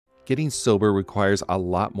Getting sober requires a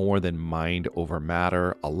lot more than mind over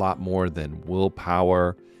matter, a lot more than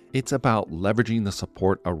willpower. It's about leveraging the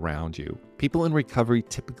support around you. People in recovery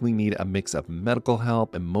typically need a mix of medical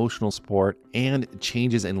help, emotional support, and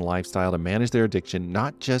changes in lifestyle to manage their addiction,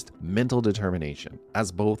 not just mental determination. As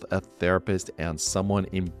both a therapist and someone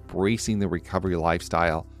embracing the recovery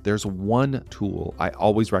lifestyle, there's one tool I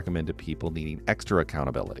always recommend to people needing extra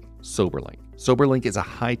accountability: SoberLink. SoberLink is a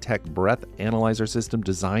high-tech breath analyzer system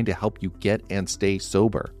designed to help you get and stay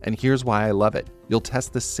sober. And here's why I love it. You'll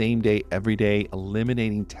test the same day every day,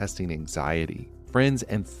 eliminating testing anxiety. Friends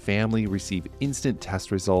and family receive instant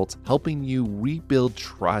test results, helping you rebuild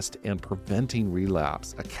trust and preventing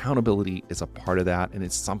relapse. Accountability is a part of that, and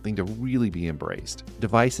it's something to really be embraced.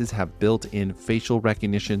 Devices have built-in facial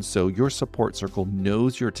recognition, so your support circle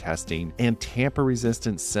knows you're testing, and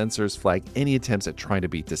tamper-resistant sensors flag any attempts at trying to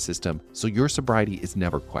beat the system, so your sobriety is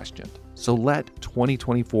never questioned. So let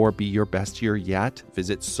 2024 be your best year yet.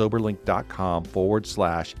 Visit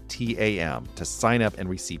soberlink.com/TAM to sign up and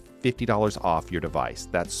receive $50 off your device.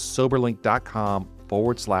 That's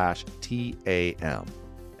soberlink.com/TAM.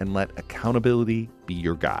 And let accountability be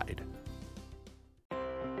your guide.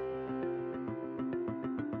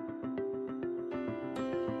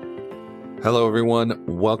 Hello, everyone.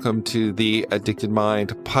 Welcome to the Addicted Mind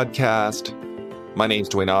podcast. My name's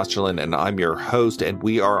Dwayne Osterlin, and I'm your host, and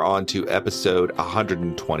we are on to episode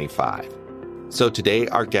 125. So today,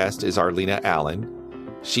 our guest is Arlina Allen.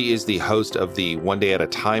 She is the host of the One Day at a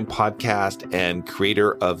Time podcast and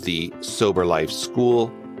creator of the Sober Life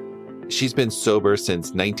School. She's been sober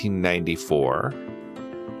since 1994.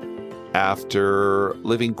 After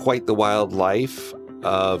living quite the wild life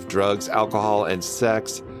of drugs, alcohol, and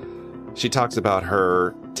sex, she talks about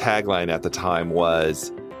her tagline at the time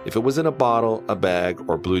was, "If it was in a bottle, a bag,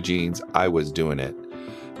 or blue jeans, I was doing it."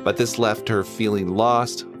 But this left her feeling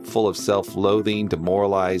lost, full of self-loathing,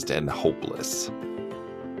 demoralized, and hopeless.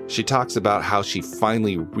 She talks about how she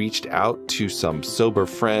finally reached out to some sober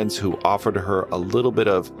friends who offered her a little bit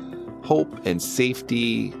of hope and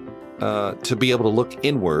safety to be able to look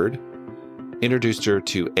inward, introduced her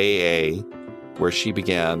to AA, where she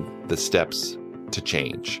began the steps to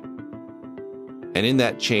change. And in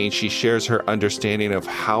that change, she shares her understanding of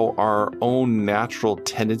how our own natural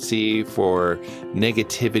tendency for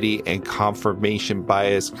negativity and confirmation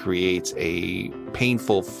bias creates a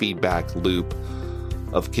painful feedback loop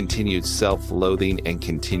of continued self-loathing and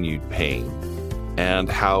continued pain, and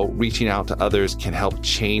how reaching out to others can help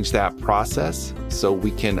change that process so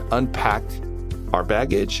we can unpack our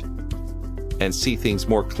baggage and see things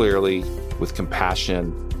more clearly with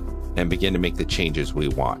compassion and begin to make the changes we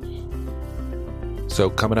want. So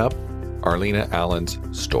coming up, Arlina Allen's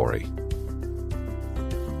story.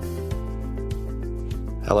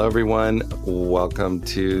 Hello, everyone. Welcome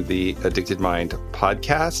to the Addicted Mind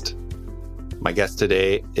podcast. My guest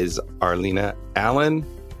today is Arlina Allen.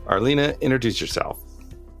 Arlina, introduce yourself.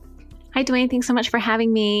 Hi, Dwayne. Thanks so much for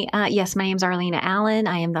having me. Yes, my name's Arlina Allen.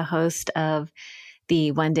 I am the host of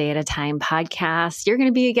the One Day at a Time podcast. You're going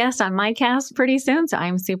to be a guest on my cast pretty soon, so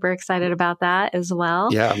I'm super excited about that as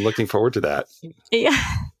well. Yeah, I'm looking forward to that. Yeah.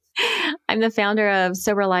 I'm the founder of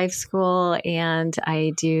Sober Life School, and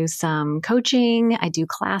I do some coaching. I do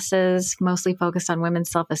classes, mostly focused on women's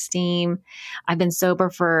self-esteem. I've been sober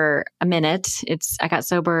for a minute. I got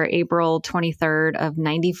sober April 23rd of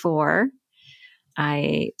 94.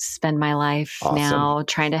 I spend my life now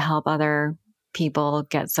trying to help other people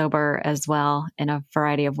get sober as well in a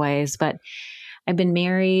variety of ways. But I've been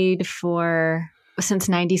married since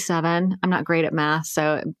 97. I'm not great at math,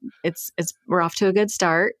 so we're off to a good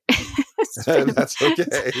start. That's okay.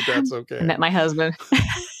 That's okay. I met my husband.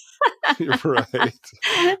 You're right.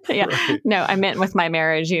 Yeah. Right. No, I meant with my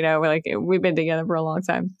marriage, we've been together for a long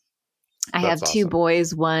time. I have two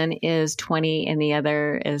boys. One is 20 and the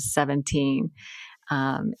other is 17.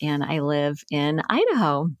 And I live in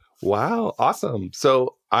Idaho. Wow. Awesome.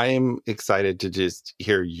 So I'm excited to just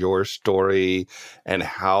hear your story and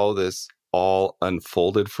how this all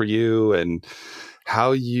unfolded for you and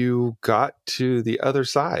how you got to the other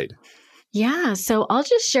side. Yeah. So I'll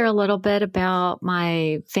just share a little bit about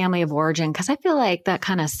my family of origin, because I feel like that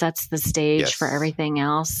kind of sets the stage for everything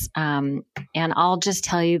else. And I'll just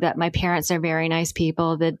tell you that my parents are very nice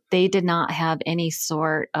people, that they did not have any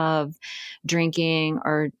sort of drinking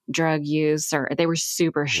or drug use, or they were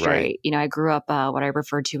super straight. Right. I grew up what I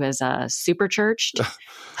refer to as a super churched. Oh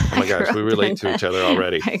my gosh, we relate to each other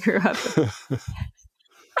already. I grew up.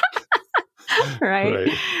 Right.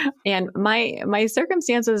 And my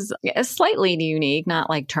circumstances is slightly unique, not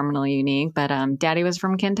like terminally unique, but daddy was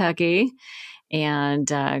from Kentucky and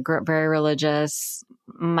grew up very religious.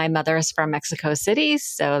 my mother is from Mexico City,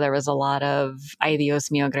 so there was a lot of ay Dios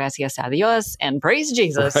mío, gracias a Dios, and praise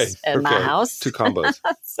Jesus in my house. Two combos.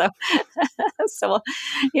 so, so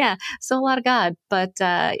yeah, so a lot of God, but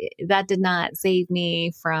that did not save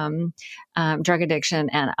me from drug addiction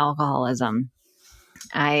and alcoholism.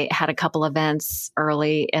 I had a couple events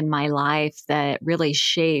early in my life that really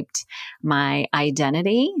shaped my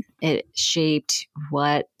identity. It shaped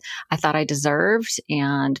what I thought I deserved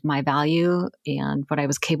and my value and what I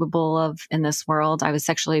was capable of in this world. I was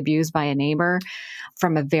sexually abused by a neighbor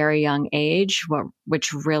from a very young age,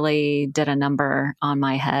 which really did a number on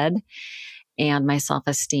my head and my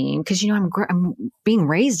self-esteem. Because, I'm being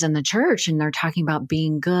raised in the church, and they're talking about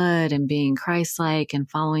being good and being Christ-like and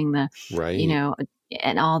following the,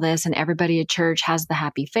 and all this, and everybody at church has the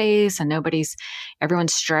happy face, and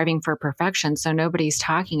everyone's striving for perfection. So nobody's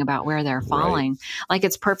talking about where they're falling. Like,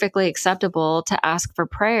 it's perfectly acceptable to ask for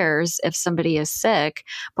prayers if somebody is sick.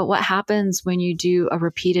 But what happens when you do a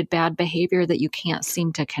repeated bad behavior that you can't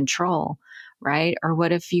seem to control? Right? Or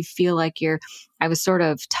what if you feel like I was sort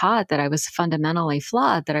of taught that I was fundamentally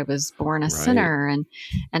flawed, that I was born a sinner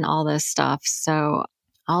and all this stuff. So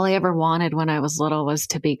all I ever wanted when I was little was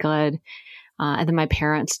to be good. And then my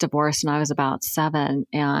parents divorced when I was about 7,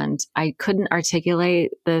 and I couldn't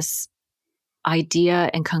articulate this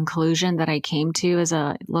idea and conclusion that I came to as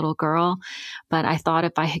a little girl. But I thought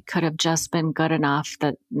if I could have just been good enough,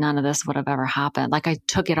 that none of this would have ever happened. Like, I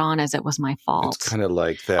took it on as it was my fault. It's kind of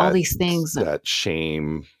like that. All these things. That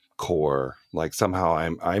shame core. Like, somehow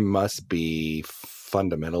I must be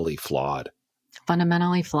fundamentally flawed.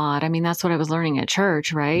 Fundamentally flawed. I mean, that's what I was learning at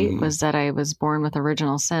church, right? Was that I was born with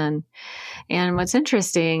original sin. And what's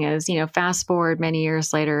interesting is, fast forward many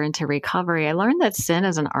years later into recovery, I learned that sin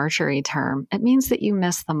is an archery term. It means that you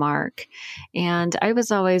miss the mark. And I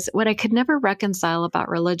was always, what I could never reconcile about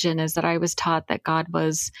religion is that I was taught that God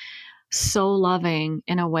was so loving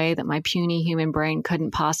in a way that my puny human brain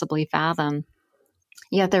couldn't possibly fathom.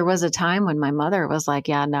 Yet there was a time when my mother was like,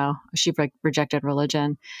 yeah, no, she rejected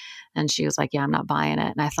religion. And she was like, yeah, I'm not buying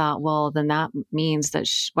it. And I thought, well, then that means that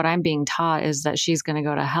what I'm being taught is that she's going to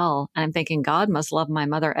go to hell. And I'm thinking, God must love my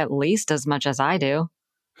mother at least as much as I do.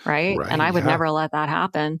 Right. And I would never let that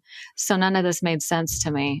happen. So none of this made sense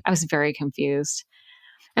to me. I was very confused.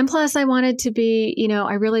 And plus, I wanted to be,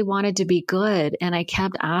 I really wanted to be good. And I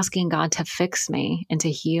kept asking God to fix me and to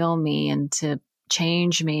heal me and to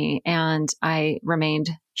change me. And I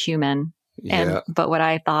remained human. But what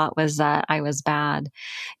I thought was that I was bad.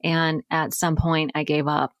 And at some point I gave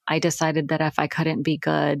up. I decided that if I couldn't be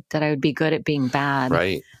good, that I would be good at being bad.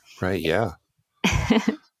 Right. Yeah. I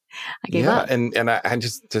gave up. And I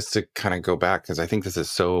just to kind of go back, because I think this is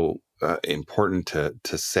so important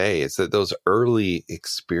to say, is that those early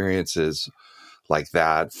experiences like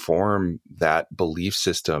that form that belief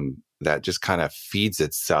system that just kind of feeds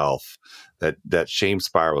itself, that shame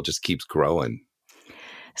spiral just keeps growing.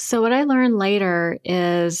 So what I learned later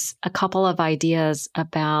is a couple of ideas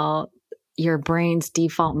about your brain's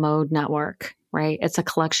default mode network, right? It's a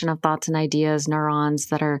collection of thoughts and ideas, neurons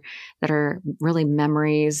that are really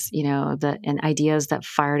memories, and ideas that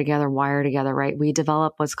fire together, wire together, right? We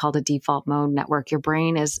develop what's called a default mode network. Your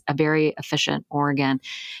brain is a very efficient organ.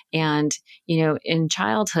 And, in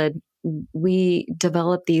childhood, we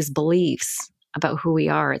develop these beliefs about who we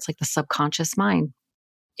are. It's like the subconscious mind.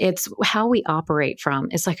 It's how we operate from.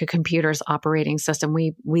 It's like a computer's operating system.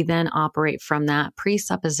 We then operate from that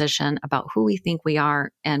presupposition about who we think we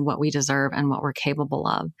are and what we deserve and what we're capable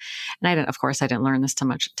of. And I didn't learn this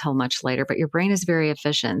till much later, but your brain is very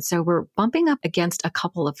efficient. So we're bumping up against a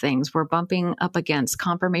couple of things. We're bumping up against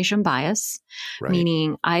confirmation bias,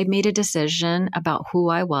 meaning I made a decision about who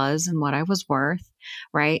I was and what I was worth.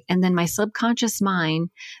 Right. And then my subconscious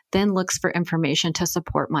mind then looks for information to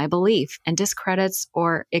support my belief and discredits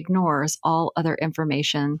or ignores all other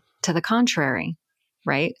information to the contrary.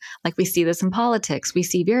 Right. Like we see this in politics. We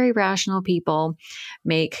see very rational people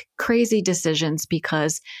make crazy decisions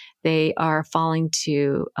because they are falling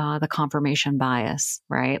to the confirmation bias.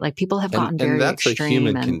 Right. Like people have gotten very and that's extreme. A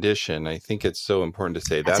human condition. I think it's so important to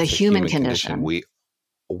say that's a human condition.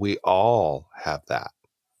 We all have that.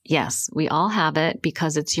 Yes, we all have it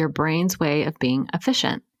because it's your brain's way of being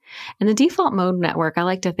efficient. And the default mode network, I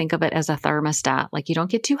like to think of it as a thermostat. Like you don't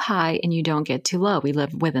get too high and you don't get too low. We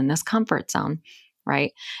live within this comfort zone,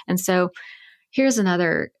 right? And so here's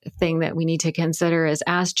another thing that we need to consider is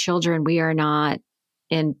as children, we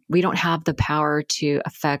don't have the power to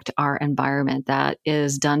affect our environment. That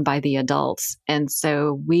is done by the adults. And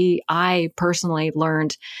so I personally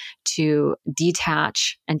learned to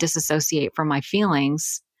detach and disassociate from my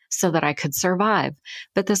feelings so that I could survive.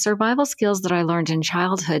 But the survival skills that I learned in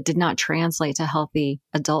childhood did not translate to healthy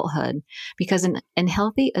adulthood, because in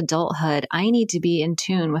healthy adulthood, I need to be in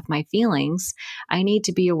tune with my feelings. I need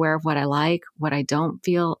to be aware of what I like, what I don't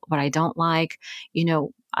feel, what I don't like.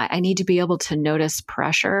 I need to be able to notice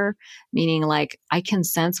pressure, meaning like I can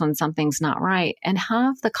sense when something's not right, and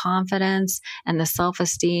have the confidence and the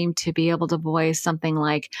self-esteem to be able to voice something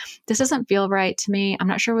like, this doesn't feel right to me. I'm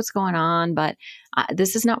not sure what's going on, but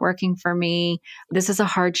this is not working for me. This is a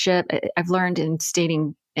hardship. I've learned in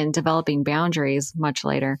developing boundaries much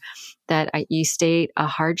later that you state a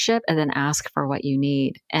hardship and then ask for what you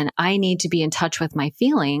need. And I need to be in touch with my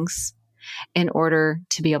feelings in order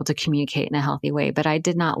to be able to communicate in a healthy way. But I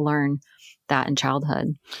did not learn that in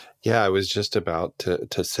childhood. Yeah, I was just about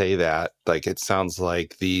to say that. Like, it sounds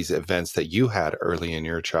like these events that you had early in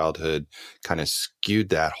your childhood kind of skewed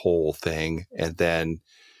that whole thing. And then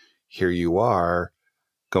here you are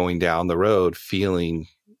going down the road feeling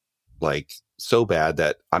like so bad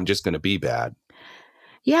that I'm just going to be bad.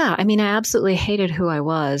 Yeah. I mean, I absolutely hated who I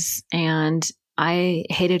was. And I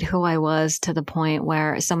hated who I was to the point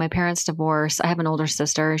where, so my parents divorced. I have an older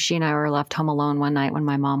sister. She and I were left home alone one night when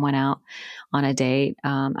my mom went out on a date.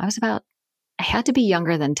 I had to be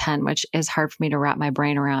younger than 10, which is hard for me to wrap my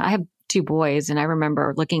brain around. I have 2 boys, and I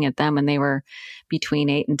remember looking at them when they were between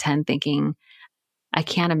 8 and 10 thinking, I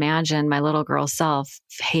can't imagine my little girl self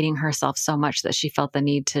hating herself so much that she felt the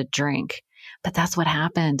need to drink. But that's what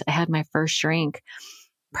happened. I had my first drink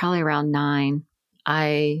probably around 9.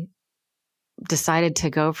 I decided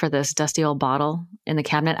to go for this dusty old bottle in the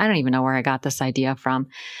cabinet. I don't even know where I got this idea from,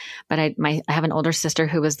 but I have an older sister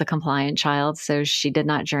who was the compliant child, so she did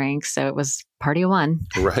not drink. So it was party of one.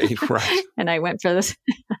 Right. And I went for this.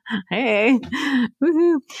 Hey,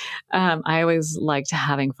 woohoo! I always liked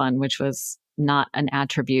having fun, which was not an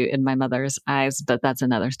attribute in my mother's eyes, but that's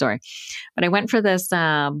another story. But I went for this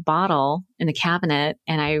bottle in the cabinet,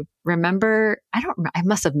 and I remember, I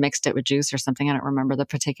must have mixed it with juice or something. I don't remember the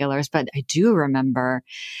particulars, but I do remember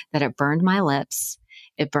that it burned my lips.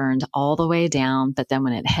 It burned all the way down. But then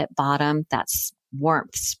when it hit bottom, that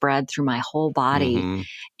warmth spread through my whole body. Mm-hmm.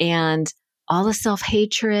 And all the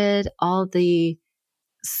self-hatred, all the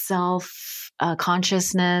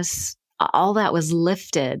self-consciousness, all that was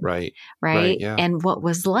lifted. Right. Yeah. And what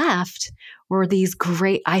was left were these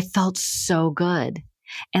I felt so good.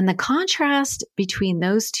 And the contrast between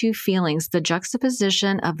those two feelings, the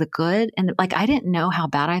juxtaposition of the good and like, I didn't know how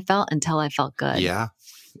bad I felt until I felt good. Yeah.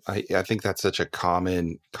 I think that's such a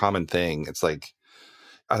common thing. It's like,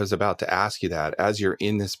 I was about to ask you that as you're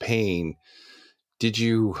in this pain, it's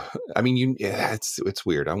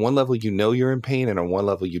weird. On one level, you're in pain, and on one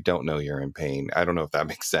level, you don't know you're in pain. I don't know if that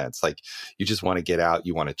makes sense. Like, you just want to get out,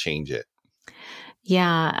 you want to change it.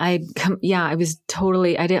 Yeah, I was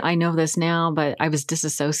totally, I know this now, but I was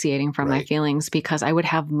disassociating from my feelings because I would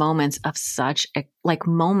have moments of such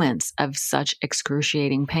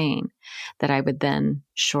excruciating pain that I would then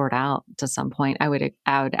short out to some point. I would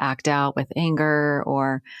act out with anger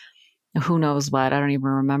or who knows what. I don't even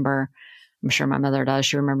remember. I'm sure my mother does.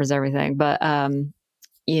 She remembers everything. But,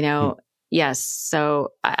 yes.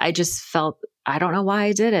 So I just felt, I don't know why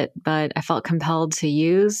I did it, but I felt compelled to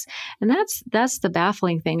use. And that's the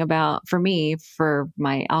baffling thing for me, for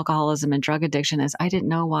my alcoholism and drug addiction, is I didn't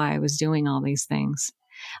know why I was doing all these things.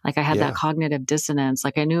 Like, I had that cognitive dissonance.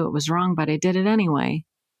 Like, I knew it was wrong, but I did it anyway.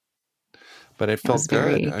 But it felt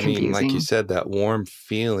good. I mean, like you said, that warm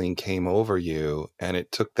feeling came over you and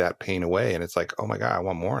it took that pain away. And it's like, oh my God, I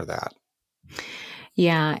want more of that.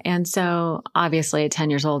 Yeah. And so obviously at 10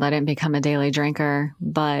 years old, I didn't become a daily drinker,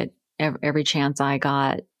 but every chance I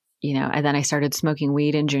got, and then I started smoking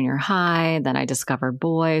weed in junior high. Then I discovered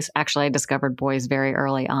boys. Actually, I discovered boys very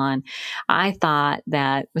early on. I thought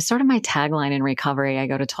that was sort of my tagline in recovery. I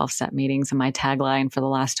go to 12-step meetings, and my tagline for the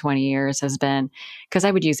last 20 years has been, because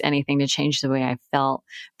I would use anything to change the way I felt.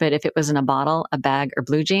 But if it was in a bottle, a bag, or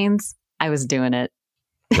blue jeans, I was doing it.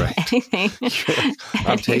 Right. Anything.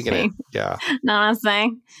 I'm taking it. Yeah. No, I'm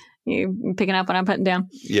saying you picking up what I'm putting down.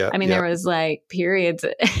 Yeah. I mean, there was like periods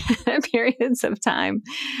of time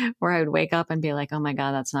where I would wake up and be like, oh my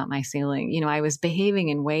God, that's not my ceiling. I was behaving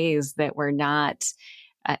in ways that were not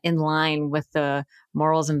in line with the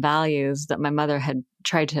morals and values that my mother had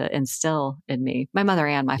tried to instill in me. My mother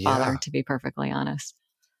and my father, to be perfectly honest.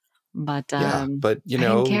 But, I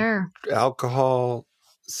didn't care. Alcohol,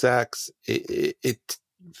 sex, it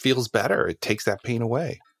feels better. It takes that pain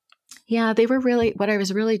away. Yeah, what I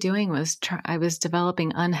was really doing was I was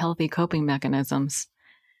developing unhealthy coping mechanisms.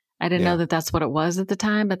 I didn't know that that's what it was at the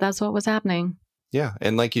time, but that's what was happening. Yeah.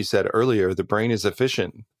 And like you said earlier, the brain is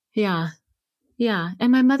efficient. Yeah. Yeah.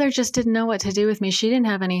 And my mother just didn't know what to do with me. She didn't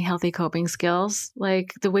have any healthy coping skills.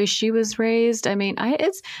 Like the way she was raised. I mean,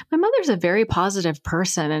 my mother's a very positive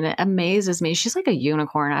person and it amazes me. She's like a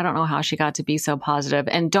unicorn. I don't know how she got to be so positive.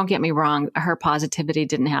 And don't get me wrong, her positivity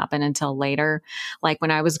didn't happen until later. Like when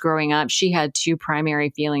I was growing up, she had two primary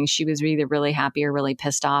feelings. She was either really happy or really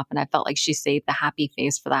pissed off. And I felt like she saved the happy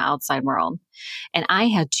face for the outside world. And I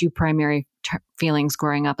had two primary feelings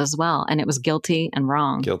growing up as well. And it was guilty and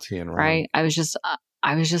wrong. Guilty and wrong. Right. I was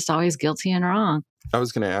just always guilty and wrong. I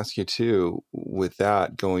was going to ask you too, with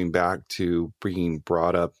that, going back to being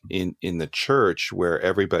brought up in the church where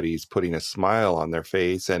everybody's putting a smile on their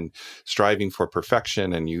face and striving for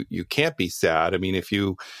perfection, and you can't be sad. I mean, if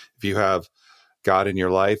you have God in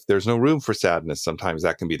your life, there's no room for sadness. Sometimes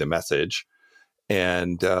that can be the message.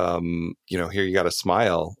 And, here you got to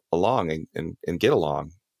smile along and get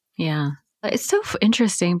along. Yeah. It's so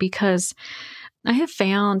interesting because I have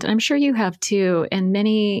found, and I'm sure you have too, in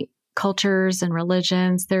many cultures and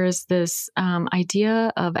religions, there's this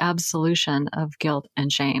idea of absolution of guilt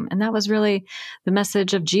and shame. And that was really the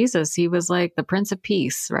message of Jesus. He was like the Prince of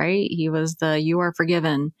Peace, right? He was you are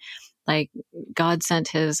forgiven. Like God sent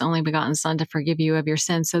his only begotten son to forgive you of your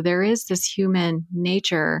sins. So there is this human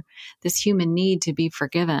nature, this human need to be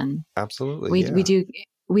forgiven. Absolutely.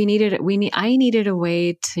 I needed a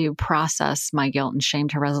way to process my guilt and shame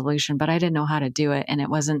to resolution, but I didn't know how to do it. And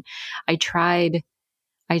I tried,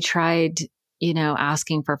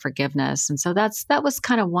 asking for forgiveness. And so that was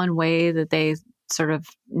kind of one way that they sort of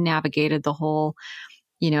navigated the whole,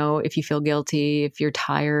 if you feel guilty, if you're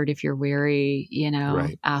tired, if you're weary,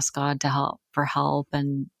 Right. Ask God for help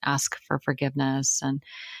and ask for forgiveness and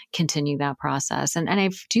continue that process. And I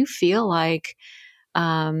do feel like,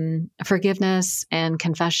 forgiveness and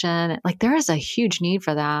confession, like there is a huge need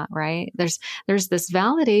for that, right? There's this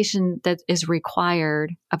validation that is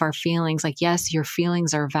required of our feelings. Like, yes, your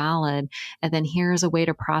feelings are valid. And then here's a way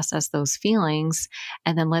to process those feelings.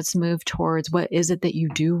 And then let's move towards what is it that you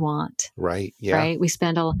do want? Right. Yeah. Right.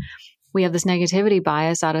 We have this negativity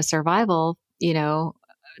bias out of survival,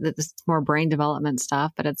 this is more brain development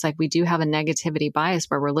stuff, but it's like we do have a negativity bias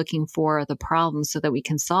where we're looking for the problem so that we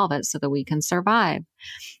can solve it, so that we can survive.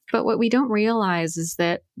 But what we don't realize is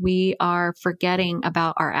that we are forgetting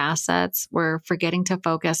about our assets. We're forgetting to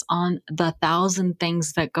focus on the 1,000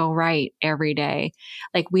 things that go right every day.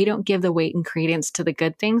 Like we don't give the weight and credence to the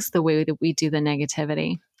good things the way that we do the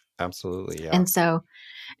negativity. Absolutely. Yeah. And so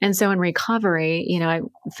in recovery, I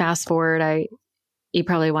fast forward, you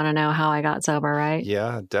probably want to know how I got sober, right?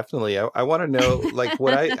 Yeah, definitely. I want to know, like,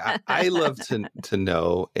 what I love to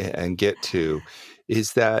know and get to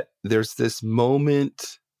is that there's this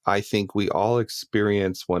moment I think we all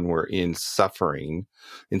experience when we're in suffering,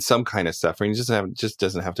 in some kind of suffering. It just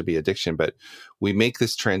doesn't have to be addiction, but we make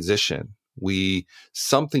this transition.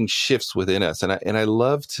 Something shifts within us, and I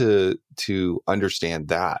love to understand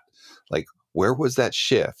that, like, where was that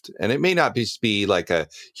shift? And it may not be like a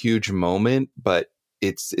huge moment, but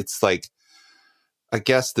it's like, I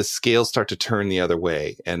guess the scales start to turn the other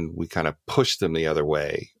way and we kind of push them the other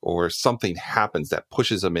way, or something happens that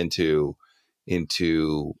pushes them into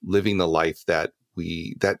living the life that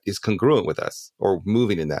is congruent with us or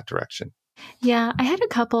moving in that direction. Yeah, I had a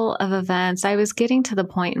couple of events. I was getting to the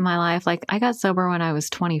point in my life, like I got sober when I was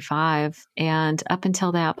 25. And up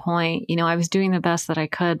until that point, I was doing the best that I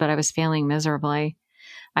could, but I was failing miserably.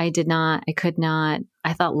 I could not.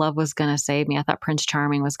 I thought love was going to save me. I thought Prince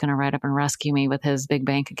Charming was going to ride up and rescue me with his big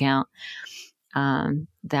bank account.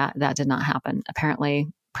 That did not happen. Apparently,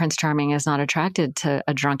 Prince Charming is not attracted to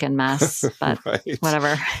a drunken mess, but Right.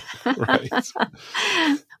 whatever. Right.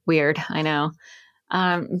 Weird, I know.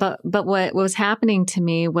 But what was happening to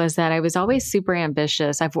me was that I was always super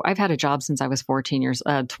ambitious. I've had a job since I was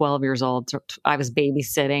 12 years old. I was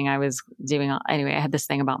babysitting. I was anyway, I had this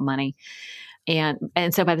thing about money. And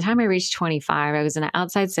so by the time I reached 25, I was in an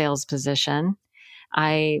outside sales position.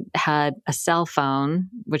 I had a cell phone,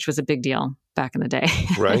 which was a big deal back in the day.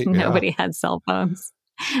 Right. Nobody had cell phones.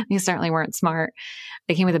 They certainly weren't smart.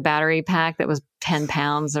 They came with a battery pack that was 10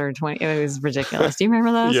 pounds or 20. It was ridiculous. Do you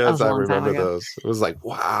remember those? Yes, I remember those. It was like,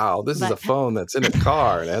 wow, this is a phone that's in a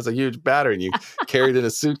car and it has a huge battery and you carry it in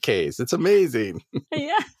a suitcase. It's amazing.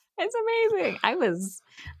 Yeah, it's amazing. I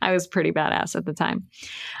was pretty badass at the time.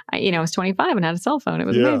 I was 25 and had a cell phone. It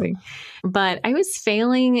was amazing. But I was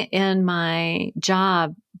failing in my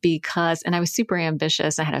job and I was super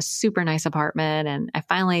ambitious. I had a super nice apartment and I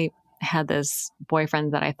finally had this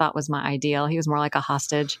boyfriend that I thought was my ideal. He was more like a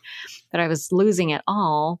hostage, but I was losing it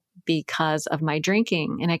all because of my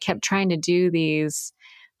drinking. And I kept trying to do these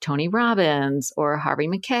Tony Robbins or Harvey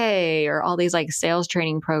McKay or all these like sales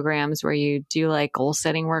training programs where you do like goal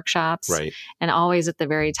setting workshops. Right. And always at the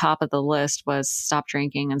very top of the list was stop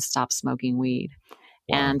drinking and stop smoking weed.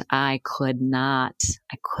 Wow. And I couldn't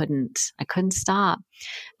stop.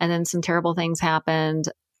 And then some terrible things happened.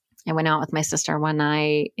 I went out with my sister one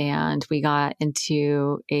night and we got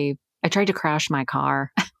into I tried to crash my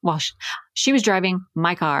car while she was driving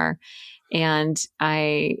my car. And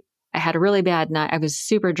I had a really bad night. I was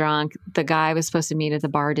super drunk. The guy I was supposed to meet at the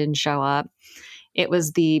bar didn't show up. It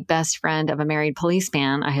was the best friend of a married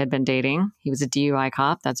policeman I had been dating. He was a DUI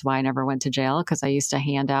cop. That's why I never went to jail, because I used to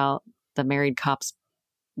hand out the married cop's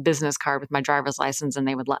business card with my driver's license and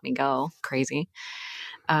they would let me go. Crazy.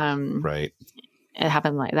 Right. That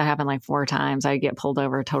happened like 4 times. I'd get pulled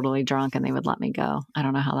over totally drunk and they would let me go. I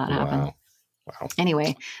don't know how that happened. Wow.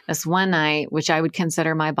 Anyway, this one night, which I would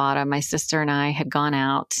consider my bottom, my sister and I had gone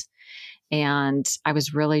out and I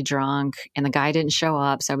was really drunk and the guy didn't show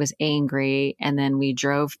up. So I was angry. And then we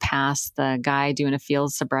drove past the guy doing a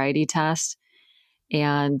field sobriety test.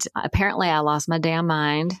 And apparently I lost my damn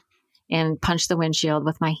mind and punched the windshield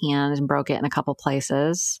with my hand and broke it in a couple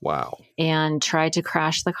places. Wow. And tried to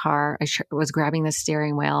crash the car. I was grabbing the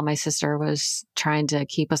steering wheel. My sister was trying to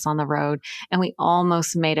keep us on the road and we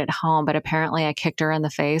almost made it home. But apparently I kicked her in the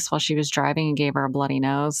face while she was driving and gave her a bloody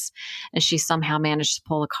nose. And she somehow managed to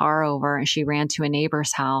pull the car over and she ran to a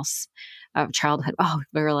neighbor's house of childhood. Oh,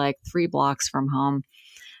 we were like 3 blocks from home.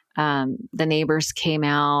 The neighbors came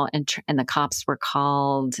out and the cops were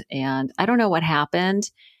called and I don't know what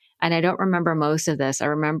happened. And I don't remember most of this. I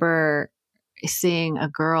remember seeing a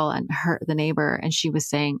girl and the neighbor, and she was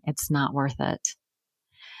saying, it's not worth it.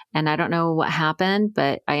 And I don't know what happened,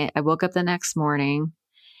 but I woke up the next morning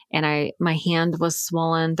and my hand was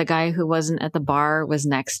swollen. The guy who wasn't at the bar was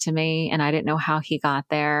next to me and I didn't know how he got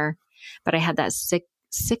there, but I had that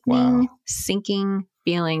sickening, sinking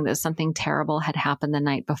feeling that something terrible had happened the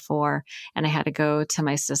night before. And I had to go to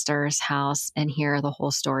my sister's house and hear the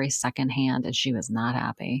whole story secondhand. And she was not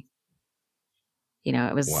happy. You know,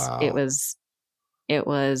 it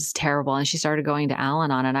was terrible. And she started going to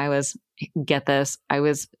Al-Anon and I was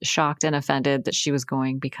shocked and offended that she was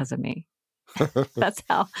going because of me. That's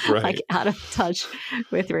how like out of touch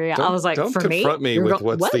with reality. I was like, don't for me, confront me with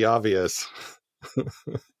what's the obvious.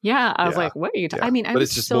 Yeah. I was like, what are you talking? I mean, but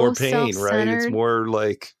it's just more pain, right? It's more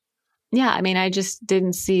like, yeah. I mean, I just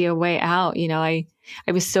didn't see a way out. You know, I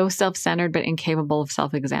was so self-centered, but incapable of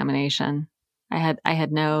self-examination. I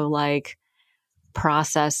had no like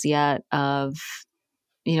process yet of,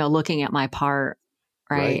 you know, looking at my part.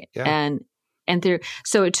 Right. Yeah.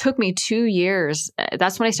 So it took me 2 years.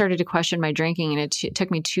 That's when I started to question my drinking. And it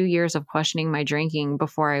took me 2 years of questioning my drinking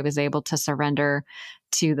before I was able to surrender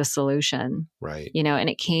to the solution. Right. You know, and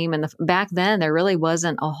it came back then there really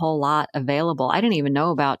wasn't a whole lot available. I didn't even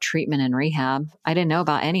know about treatment and rehab. I didn't know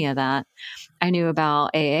about any of that. I knew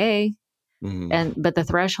about AA but the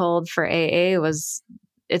threshold for AA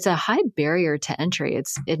it's a high barrier to entry.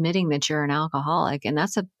 It's admitting that you're an alcoholic. And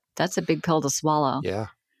that's a big pill to swallow. Yeah.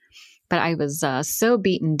 But I was so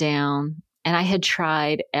beaten down and I had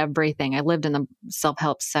tried everything. I lived in the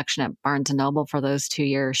self-help section at Barnes & Noble for those 2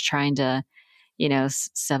 years trying to, you know,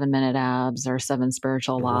 7-minute abs or 7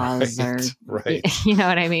 spiritual laws you know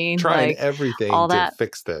what I mean? Trying like, everything all to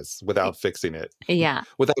fix this without fixing it. Yeah.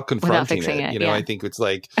 Without confronting it. You know, yeah. I think it's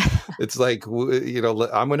like, you know,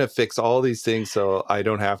 I'm going to fix all these things so I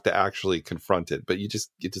don't have to actually confront it. But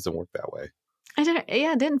it doesn't work that way.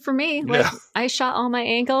 It didn't for me. Like I shot all my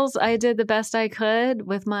ankles. I did the best I could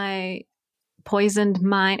with my poisoned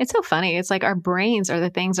mind. It's so funny. It's like our brains are the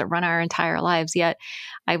things that run our entire lives. Yet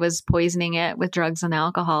I was poisoning it with drugs and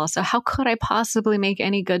alcohol. So how could I possibly make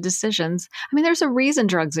any good decisions? I mean, there's a reason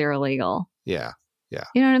drugs are illegal. Yeah. Yeah.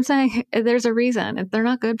 You know what I'm saying? There's a reason. They're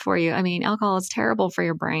not good for you. I mean, alcohol is terrible for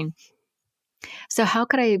your brain. So how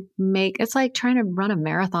could it's like trying to run a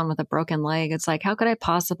marathon with a broken leg. It's like, how could I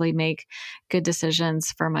possibly make good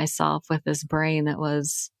decisions for myself with this brain that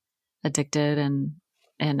was addicted and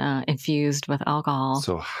infused with alcohol?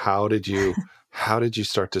 So how did you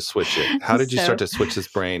start to switch it? How did you start to switch this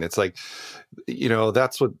brain? It's like, you know,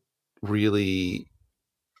 that's what really,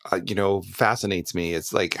 you know, fascinates me.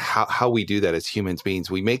 It's like how we do that as human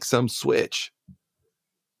beings. We make some switch.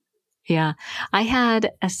 Yeah.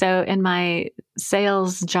 So in my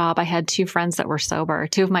sales job, I had 2 friends that were sober.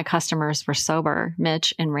 2 of my customers were sober,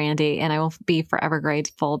 Mitch and Randy. And I will be forever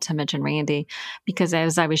grateful to Mitch and Randy because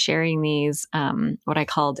as I was sharing these, what I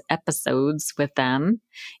called episodes with them,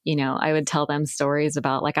 you know, I would tell them stories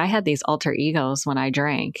about like, I had these alter egos when I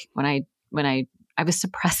drank, when I I was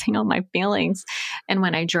suppressing all my feelings. And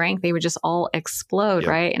when I drank, they would just all explode,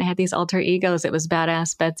 right? And I had these alter egos. It was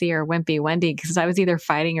badass Betsy or wimpy Wendy, because I was either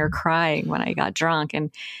fighting or crying when I got drunk.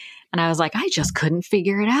 And I was like, I just couldn't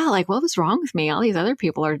figure it out. Like, what was wrong with me? All these other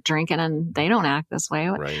people are drinking and they don't act this way.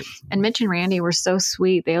 Right. And Mitch and Randy were so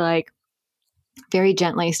sweet. They like very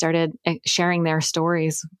gently started sharing their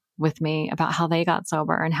stories with me about how they got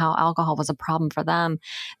sober and how alcohol was a problem for them,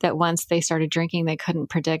 that once they started drinking, they couldn't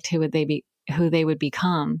predict who they would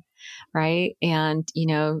become. Right. And,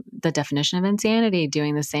 the definition of insanity,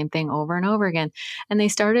 doing the same thing over and over again. And they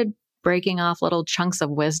started breaking off little chunks of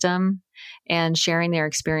wisdom and sharing their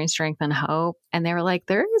experience, strength, and hope. And they were like,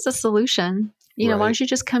 there is a solution. Why don't you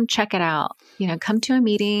just come check it out? Come to a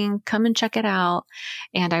meeting, come and check it out.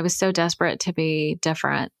 And I was so desperate to be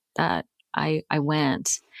different that I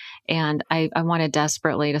went, and I wanted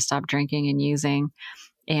desperately to stop drinking and using.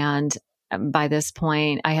 And by this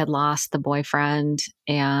point, I had lost the boyfriend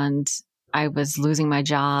and I was losing my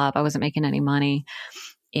job. I wasn't making any money.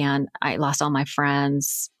 And I lost all my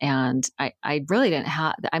friends, and I really didn't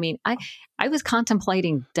have, I was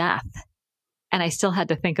contemplating death, and I still had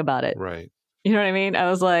to think about it. Right. You know what I mean? I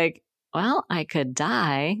was like, well, I could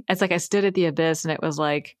die. It's like I stood at the abyss, and it was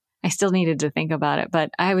like, I still needed to think about it,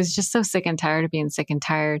 but I was just so sick and tired of being sick and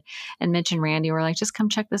tired. And Mitch and Randy were like, just come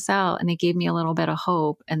check this out. And they gave me a little bit of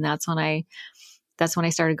hope. And that's when I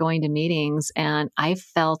started going to meetings, and I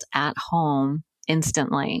felt at home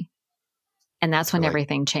instantly. And that's when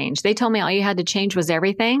everything changed. They told me all you had to change was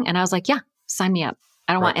everything. And I was like, yeah, sign me up.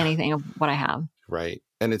 I don't want anything of what I have. Right.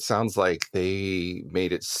 And it sounds like they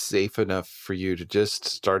made it safe enough for you to just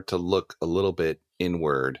start to look a little bit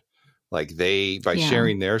inward. Like by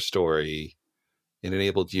sharing their story, it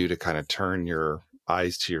enabled you to kind of turn your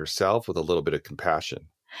eyes to yourself with a little bit of compassion.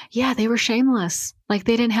 Yeah, they were shameless. Like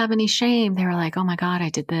they didn't have any shame. They were like, oh my God, I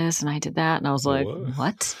did this and I did that. And I was like,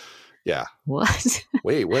 what? Yeah. What?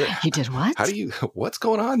 Wait, what? You did what? What's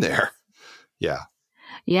going on there? Yeah.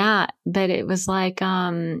 Yeah. But it was like,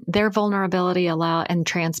 their vulnerability and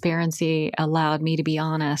transparency allowed me to be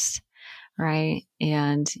honest. Right.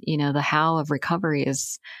 And, the how of recovery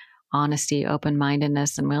is honesty,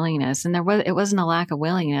 open-mindedness, and willingness. And it wasn't a lack of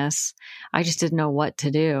willingness. I just didn't know what to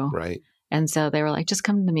do. Right. And so they were like, just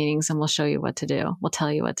come to the meetings and we'll show you what to do. We'll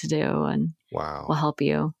tell you what to do, and we'll help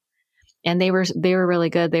you. And they were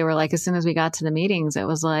really good. They were like, as soon as we got to the meetings, it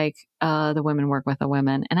was like, the women work with the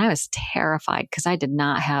women. And I was terrified because I did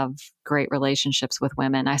not have great relationships with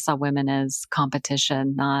women. I saw women as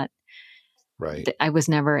competition, not right. I was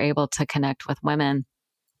never able to connect with women.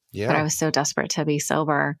 Yeah. But I was so desperate to be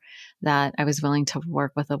sober that I was willing to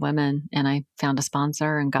work with the women, and I found a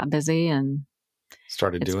sponsor and got busy and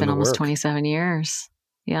started doing the work. It's been almost 27 years.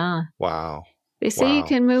 Yeah. Wow. They say you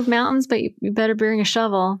can move mountains, but you better bring a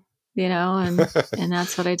shovel. And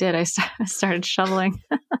that's what I did. I started shoveling.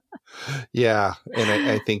 Yeah. And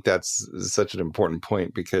I think that's such an important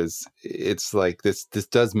point, because it's like this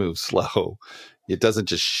does move slow. It doesn't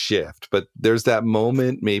just shift, but there's that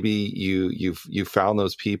moment, maybe you found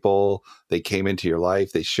those people, they came into your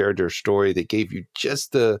life, they shared their story, they gave you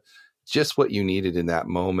just what you needed in that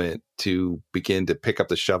moment to begin to pick up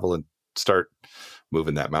the shovel and start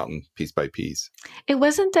moving that mountain piece by piece. It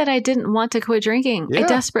wasn't that I didn't want to quit drinking. Yeah. I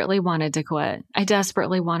desperately wanted to quit. I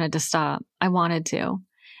desperately wanted to stop. I wanted to,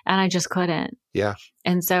 and I just couldn't. Yeah.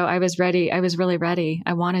 And so I was ready. I was really ready.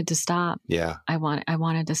 I wanted to stop. Yeah. I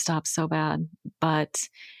wanted to stop so bad, but,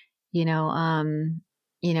 and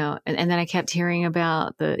then I kept hearing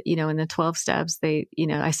about in the 12 steps,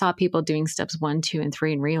 I saw people doing steps 1, 2, and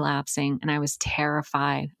 3 and relapsing. And I was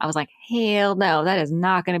terrified. I was like, hell no, that is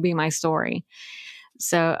not going to be my story.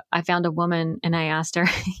 So I found a woman and I asked her,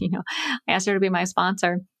 I asked her to be my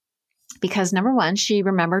sponsor because, number one, she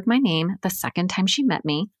remembered my name the second time she met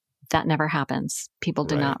me. That never happens. People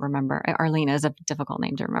do not remember. Arlina is a difficult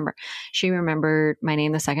name to remember. She remembered my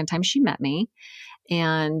name the second time she met me.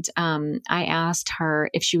 And I asked her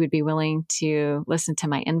if she would be willing to listen to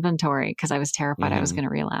my inventory because I was terrified I was going to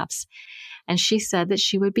relapse. And she said that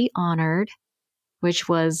she would be honored, which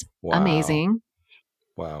was amazing.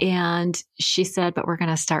 Wow. And she said, but we're going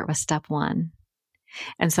to start with step 1.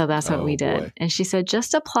 And so that's what we did. Boy. And she said,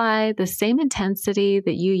 just apply the same intensity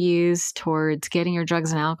that you use towards getting your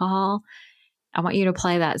drugs and alcohol. I want you to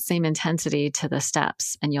apply that same intensity to the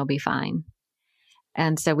steps and you'll be fine.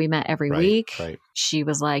 And so we met every week. Right. She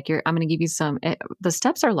was like, I'm going to give you the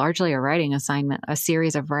steps are largely a writing assignment, a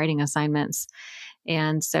series of writing assignments.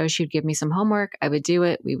 And so she would give me some homework. I would do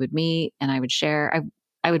it. We would meet and I would share.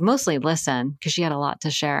 I would mostly listen because she had a lot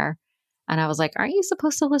to share. And I was like, aren't you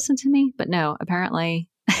supposed to listen to me? But no, apparently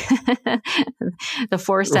The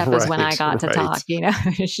four step is when I got to right. talk,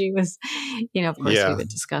 she was, of course we would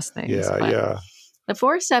discuss things, Yeah. but Yeah. the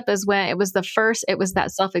four step is when it was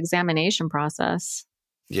that self-examination process.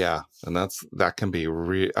 Yeah. And that can be,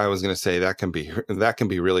 I was going to say that can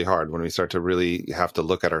be really hard when we start to really have to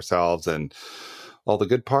look at ourselves and all the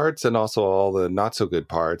good parts and also all the not so good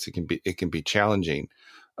parts. It can be challenging.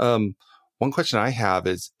 One question I have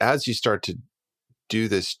is, as you start to do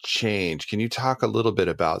this change, can you talk a little bit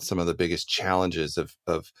about some of the biggest challenges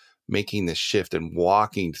of making this shift and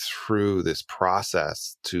walking through this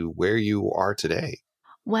process to where you are today?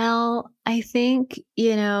 Well, I think,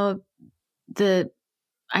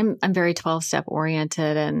 I'm very 12-step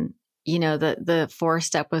oriented, and the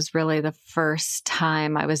 4-step was really the first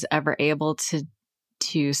time I was ever able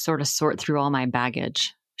to sort of sort through all my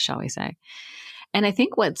baggage, shall we say. And I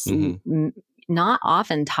think what's not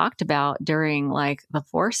often talked about during like the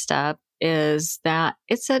 4-step is that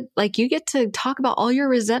you get to talk about all your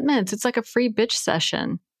resentments. It's like a free bitch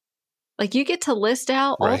session. Like you get to list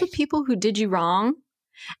out all the people who did you wrong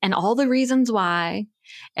and all the reasons why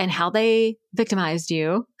and how they victimized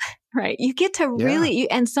you, right? You get to really,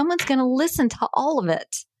 and someone's going to listen to all of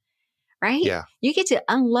it, right? Yeah. You get to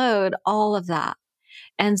unload all of that.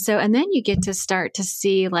 And then you get to start to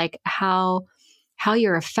see like how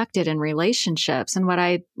you're affected in relationships. And what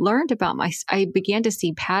I learned about I began to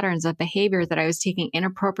see patterns of behavior that I was taking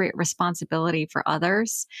inappropriate responsibility for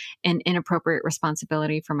others and inappropriate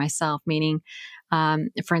responsibility for myself. Meaning,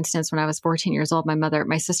 for instance, when I was 14 years old,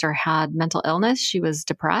 my sister had mental illness. She was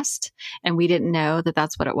depressed, and we didn't know that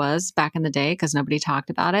that's what it was back in the day because nobody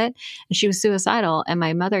talked about it. And she was suicidal. And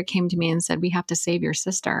my mother came to me and said, "We have to save your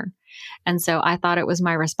sister." And so I thought it was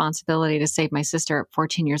my responsibility to save my sister at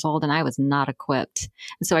 14 years old, and I was not equipped.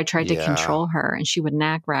 And so I tried to control her, and she wouldn't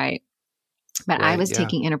act right. But I was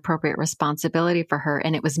taking inappropriate responsibility for her,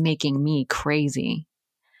 and it was making me crazy.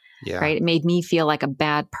 Yeah. Right. It made me feel like a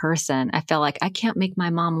bad person. I felt like I can't make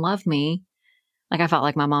my mom love me. Like I felt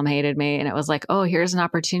like my mom hated me. And it was like, oh, here's an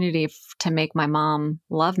opportunity to make my mom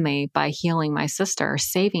love me by healing my sister,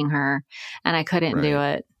 saving her. And I couldn't do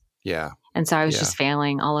it. Yeah. And so I was just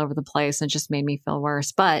failing all over the place, and it just made me feel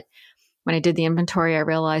worse. But when I did the inventory, I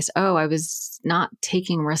realized, I was not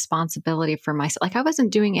taking responsibility for myself. Like I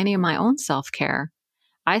wasn't doing any of my own self-care.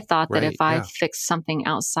 I thought that if I fixed something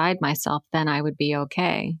outside myself, then I would be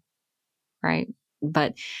okay. Right.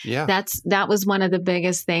 But that was one of the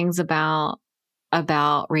biggest things about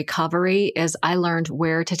recovery is I learned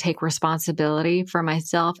where to take responsibility for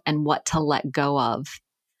myself and what to let go of.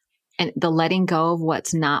 And the letting go of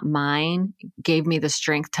what's not mine gave me the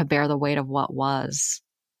strength to bear the weight of what was.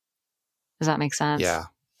 Does that make sense? Yeah.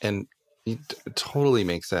 And it totally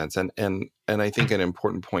makes sense. And I think an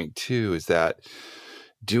important point too is that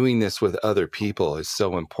doing this with other people is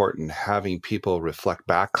so important. Having people reflect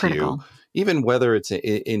back to you, even whether it's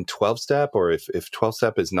in 12-step or if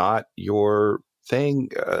 12-step is not your thing,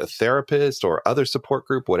 a therapist or other support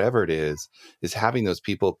group, whatever it is having those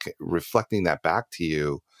people reflecting that back to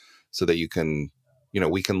you so that you can,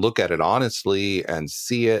 we can look at it honestly and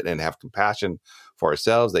see it and have compassion for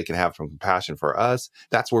ourselves. They can have some compassion for us.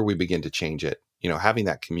 That's where we begin to change it. Having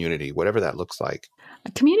that community, whatever that looks like.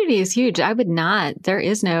 A community is huge. There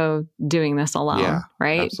is no doing this alone,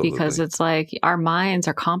 right? Absolutely. Because it's like our minds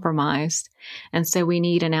are compromised. And so we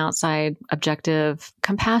need an outside, objective,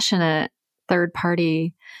 compassionate, third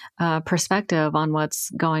party perspective on what's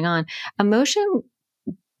going on. Emotion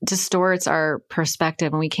distorts our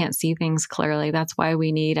perspective and we can't see things clearly. That's why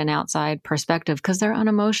we need an outside perspective, because they're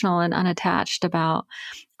unemotional and unattached about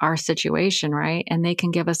our situation, right? And they can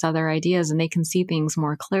give us other ideas and they can see things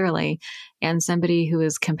more clearly. And somebody who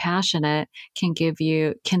is compassionate can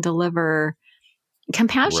deliver.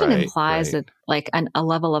 Compassion implies that like a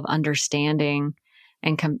level of understanding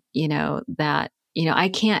and, I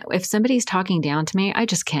can't, if somebody's talking down to me, I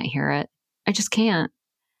just can't hear it. I just can't.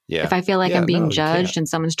 Yeah. If I feel like I'm being judged and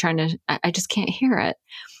someone's trying to, I just can't hear it.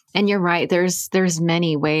 And you're right. There's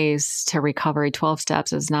many ways to recovery. 12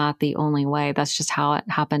 steps is not the only way. That's just how it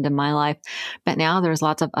happened in my life. But now there's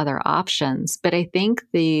lots of other options. But I think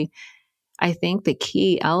the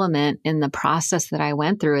key element in the process that I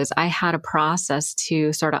went through is I had a process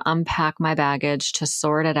to sort of unpack my baggage, to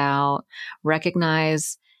sort it out,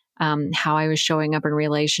 recognize how I was showing up in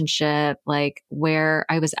relationship, like where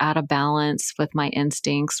I was out of balance with my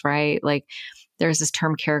instincts, right? Like there's this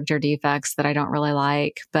term character defects that I don't really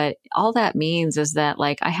like, but all that means is that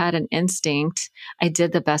like I had an instinct. I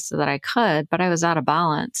did the best that I could, but I was out of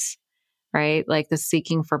balance, right? Like the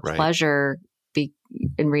seeking for pleasure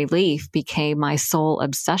and relief became my sole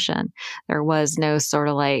obsession. There was no sort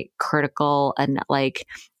of like critical and like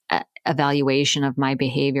evaluation of my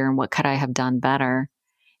behavior and what could I have done better.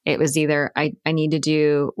 It was either I need to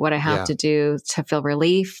do what I have to do to feel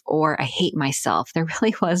relief, or I hate myself. There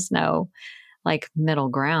really was no like middle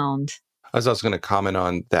ground. I was also going to comment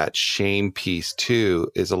on that shame piece too,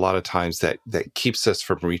 is a lot of times that keeps us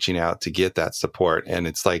from reaching out to get that support. And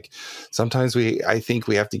it's like, sometimes I think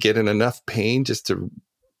we have to get in enough pain just to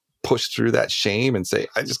push through that shame and say,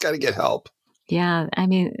 I just got to get help. Yeah. I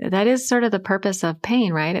mean, that is sort of the purpose of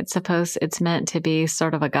pain, right? It's meant to be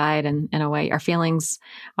sort of a guide in a way. Our feelings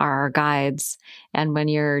are our guides. And when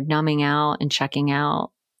you're numbing out and checking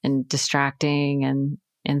out and distracting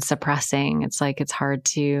and suppressing, it's like, it's hard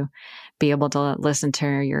to be able to listen to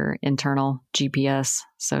your internal GPS,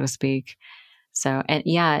 so to speak. So, and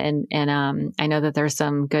yeah, and I know that there's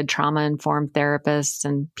some good trauma-informed therapists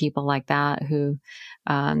and people like that who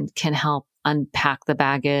can help unpack the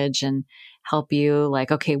baggage and help you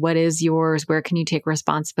like, okay, what is yours? Where can you take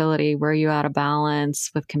responsibility? Where are you out of balance?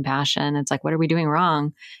 With compassion? It's like, what are we doing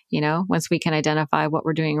wrong? Once we can identify what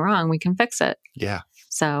we're doing wrong, we can fix it. Yeah.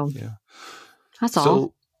 So yeah. That's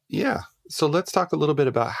all. Yeah. So let's talk a little bit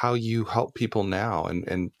about how you help people now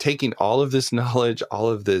and taking all of this knowledge, all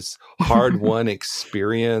of this hard-won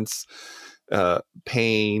experience,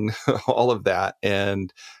 pain, all of that.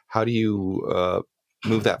 And how do you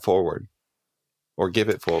move that forward or give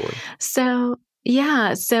it forward? So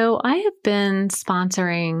I have been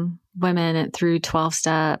sponsoring women through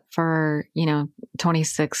 12-step for,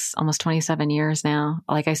 26, almost 27 years now.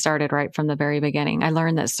 Like I started right from the very beginning. I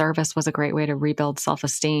learned that service was a great way to rebuild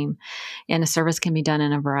self-esteem, and a service can be done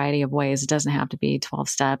in a variety of ways. It doesn't have to be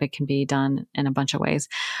 12-step. It can be done in a bunch of ways.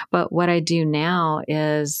 But what I do now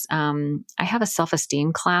is, I have a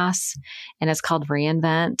self-esteem class, and it's called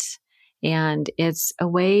Reinvent. And it's a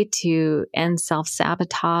way to end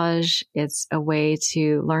self-sabotage. It's a way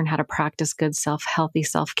to learn how to practice good healthy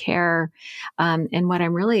self-care. And what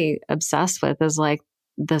I'm really obsessed with is like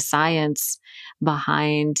the science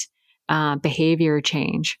behind behavior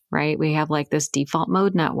change, right? We have like this default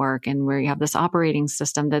mode network, and where you have this operating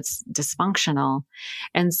system that's dysfunctional.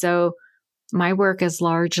 And so my work is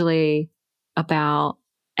largely about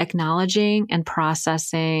acknowledging and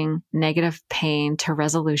processing negative pain to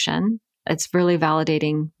resolution. It's really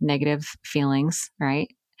validating negative feelings, right?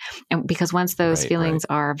 And because once those feelings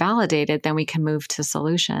are validated, then we can move to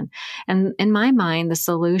solution. And in my mind, the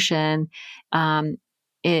solution, the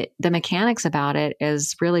mechanics about it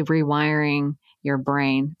is really rewiring your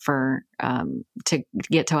brain to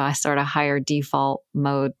get to a sort of higher default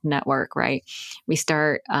mode network, right? We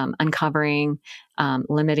start uncovering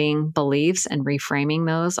limiting beliefs and reframing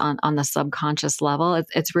those on the subconscious level.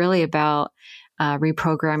 It's really about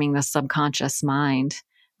reprogramming the subconscious mind,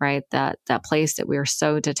 right? That place that we are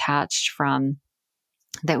so detached from,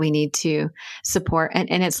 that we need to support. And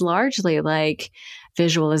it's largely like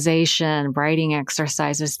visualization, writing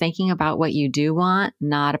exercises, thinking about what you do want,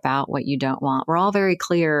 not about what you don't want. We're all very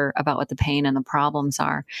clear about what the pain and the problems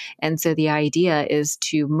are. And so the idea is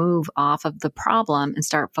to move off of the problem and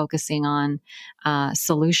start focusing on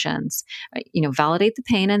solutions. Validate the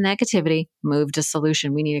pain and negativity, move to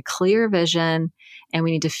solution. We need a clear vision, and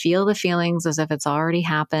we need to feel the feelings as if it's already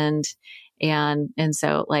happened. And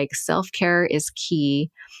so like self-care is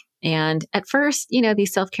key. And at first,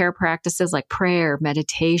 these self-care practices like prayer,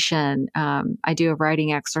 meditation, I do a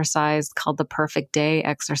writing exercise called the perfect day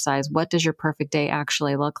exercise. What does your perfect day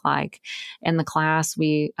actually look like? In the class,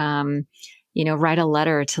 we, write a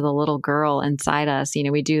letter to the little girl inside us.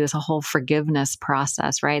 We do this whole forgiveness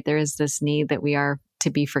process, right? There is this need that we are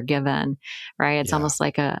to be forgiven, right? It's almost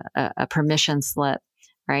like a permission slip.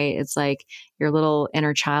 Right? It's like your little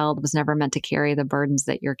inner child was never meant to carry the burdens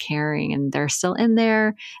that you're carrying, and they're still in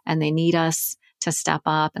there, and they need us to step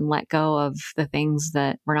up and let go of the things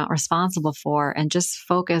that we're not responsible for and just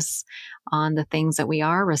focus on the things that we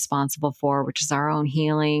are responsible for, which is our own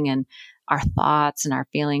healing and our thoughts and our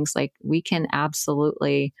feelings. Like we can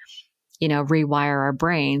absolutely, rewire our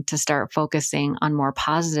brain to start focusing on more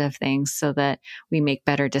positive things so that we make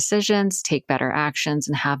better decisions, take better actions,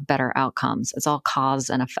 and have better outcomes. It's all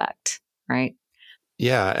cause and effect, right?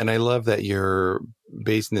 Yeah. And I love that you're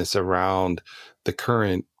basing this around the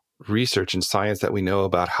current research and science that we know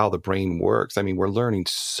about how the brain works. I mean, we're learning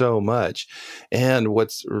so much. And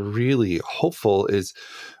what's really hopeful is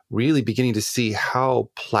really beginning to see how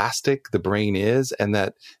plastic the brain is, and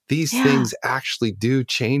that these things actually do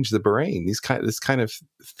change the brain. This kind of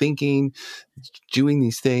thinking, doing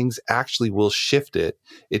these things actually will shift it.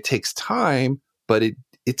 It takes time, but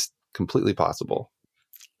it's completely possible.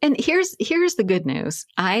 And here's the good news.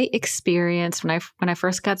 I experienced when I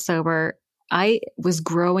first got sober, I was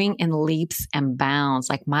growing in leaps and bounds.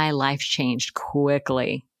 Like my life changed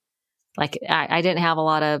quickly. Like I didn't have a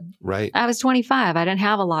lot of, Right. I was 25. I didn't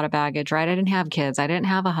have a lot of baggage, right? I didn't have kids. I didn't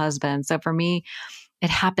have a husband. So for me, it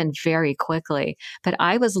happened very quickly. But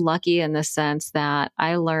I was lucky in the sense that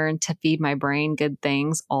I learned to feed my brain good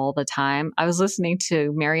things all the time. I was listening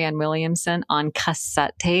to Marianne Williamson on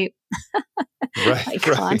cassette tape. Right.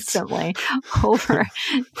 Constantly over.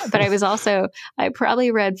 But I probably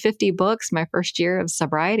read 50 books my first year of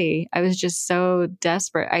sobriety. I was just so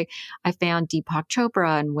desperate. I found Deepak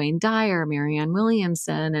Chopra and Wayne Dyer, Marianne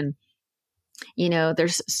Williamson, and,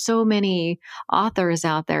 there's so many authors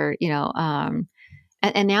out there,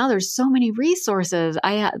 and now there's so many resources.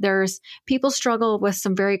 There's people struggle with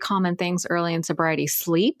some very common things early in sobriety: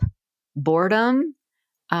 sleep, boredom.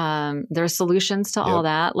 There's solutions to all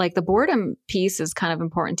that. Like the boredom piece is kind of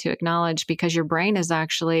important to acknowledge because your brain is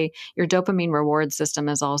actually, your dopamine reward system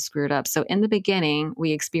is all screwed up. So in the beginning,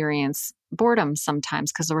 we experience boredom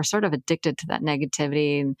sometimes because we're sort of addicted to that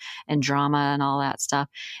negativity and drama and all that stuff.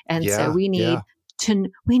 And so we need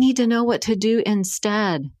to know what to do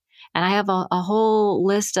instead. And I have a whole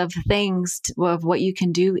list of things of what you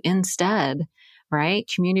can do instead, right?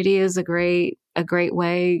 Community is a great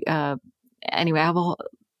way. Anyway, I have a whole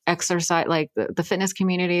exercise, like the fitness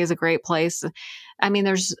community is a great place. I mean,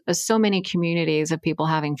 there's so many communities of people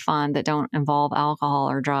having fun that don't involve alcohol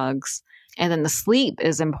or drugs. And then the sleep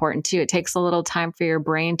is important too. It takes a little time for your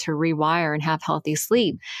brain to rewire and have healthy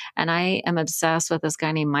sleep. And I am obsessed with this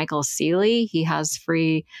guy named Michael Seeley. He has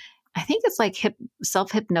free, I think it's like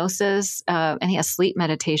self-hypnosis, and he has sleep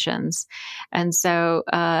meditations. And so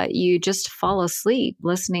you just fall asleep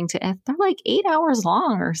listening to it. They're like 8 hours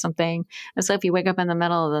long or something. And so if you wake up in the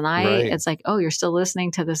middle of the night, it's like, oh, you're still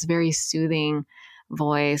listening to this very soothing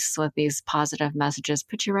voice with these positive messages,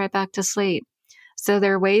 put you right back to sleep. So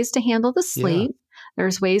there are ways to handle the sleep.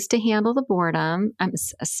 There's ways to handle the boredom.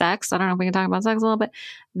 Sex, I don't know if we can talk about sex a little bit.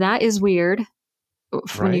 That is weird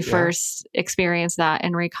when you first experience that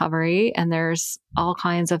in recovery. And there's all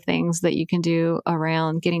kinds of things that you can do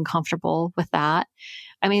around getting comfortable with that.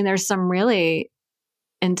 I mean, there's some really,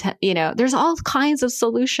 there's all kinds of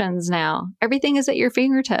solutions now. Everything is at your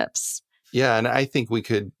fingertips. Yeah. And I think we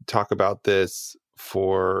could talk about this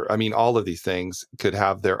all of these things could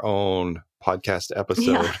have their own podcast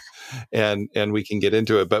episode and we can get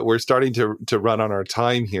into it, but we're starting to run on our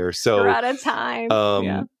time here. So we're out of time.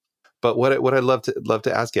 But what I'd love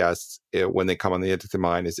to ask guests when they come on the Addicted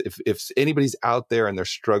Mind is if anybody's out there and they're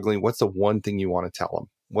struggling, what's the one thing you want to tell them?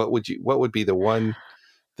 What would be the one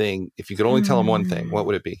thing, if you could only tell them one thing, what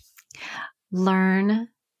would it be? Learn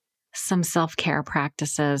some self-care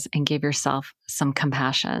practices and give yourself some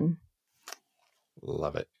compassion.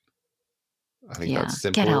 Love it. I think that's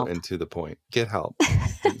simple and to the point. Get help.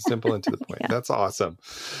 Simple and to the point. That's awesome.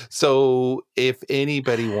 So if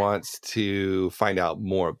anybody wants to find out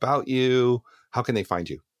more about you, how can they find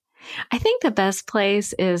you? I think the best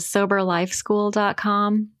place is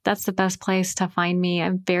soberlifeschool.com. That's the best place to find me.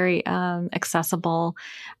 I'm very accessible.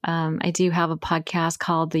 I do have a podcast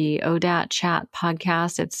called the ODAT Chat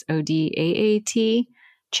Podcast. It's ODAAT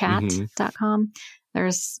chat.com.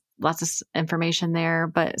 There's lots of information there,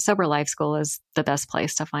 but Sober Life School is the best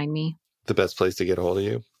place to find me. The best place to get a hold of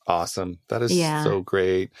you. Awesome. That is so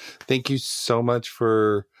great. Thank you so much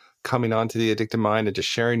for coming on to the Addicted Mind and just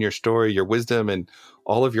sharing your story, your wisdom, and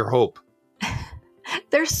all of your hope.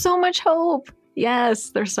 There's so much hope.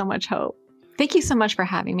 Yes, there's so much hope. Thank you so much for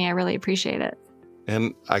having me. I really appreciate it.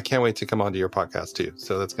 And I can't wait to come onto your podcast too.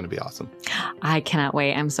 So that's going to be awesome. I cannot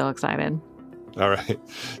wait. I'm so excited. All right.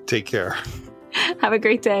 Take care. Have a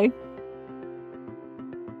great day.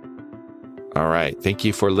 All right. Thank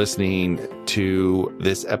you for listening to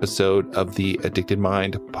this episode of the Addicted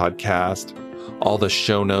Mind podcast. All the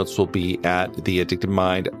show notes will be at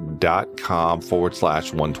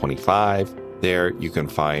theaddictedmind.com/125. There you can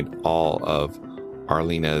find all of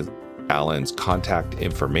Arlina Allen's contact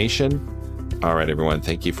information. All right, everyone.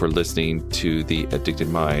 Thank you for listening to the Addicted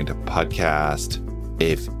Mind podcast.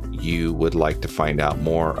 If you would like to find out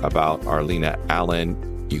more about Arlina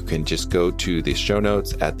Allen, you can just go to the show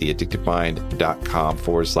notes at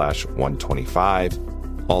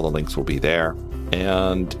theaddictedmind.com/125. All the links will be there.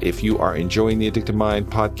 And if you are enjoying the Addicted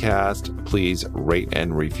Mind podcast, please rate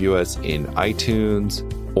and review us in iTunes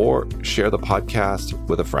or share the podcast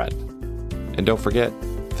with a friend. And don't forget,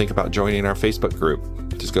 think about joining our Facebook group.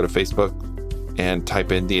 Just go to Facebook and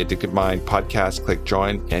type in the Addicted Mind podcast, click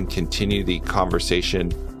join, and continue the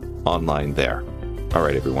conversation online there. All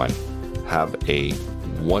right, everyone, have a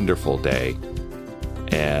wonderful day,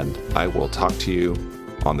 And I will talk to you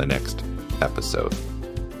on the next episode.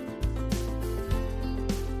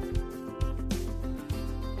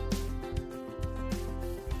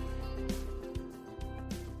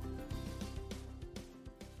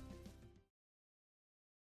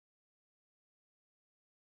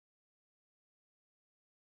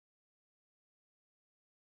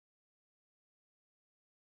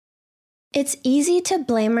 It's easy to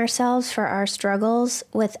blame ourselves for our struggles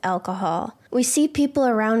with alcohol. We see people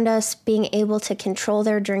around us being able to control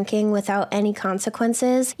their drinking without any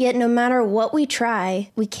consequences, yet no matter what we try,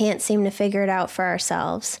 we can't seem to figure it out for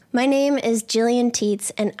ourselves. My name is Jillian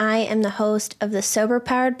Teets, and I am the host of the Sober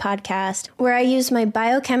Powered podcast, where I use my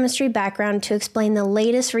biochemistry background to explain the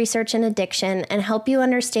latest research in addiction and help you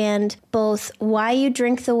understand both why you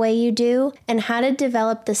drink the way you do and how to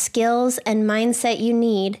develop the skills and mindset you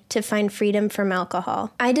need to find freedom from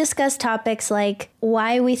alcohol. I discuss topics like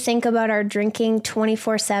why we think about our drinking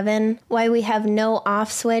 24/7, why we have no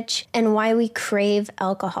off switch, and why we crave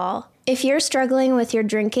alcohol. If you're struggling with your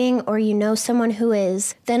drinking or you know someone who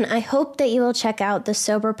is, then I hope that you will check out the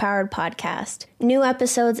Sober Powered podcast. New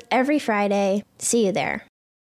episodes every Friday. See you there.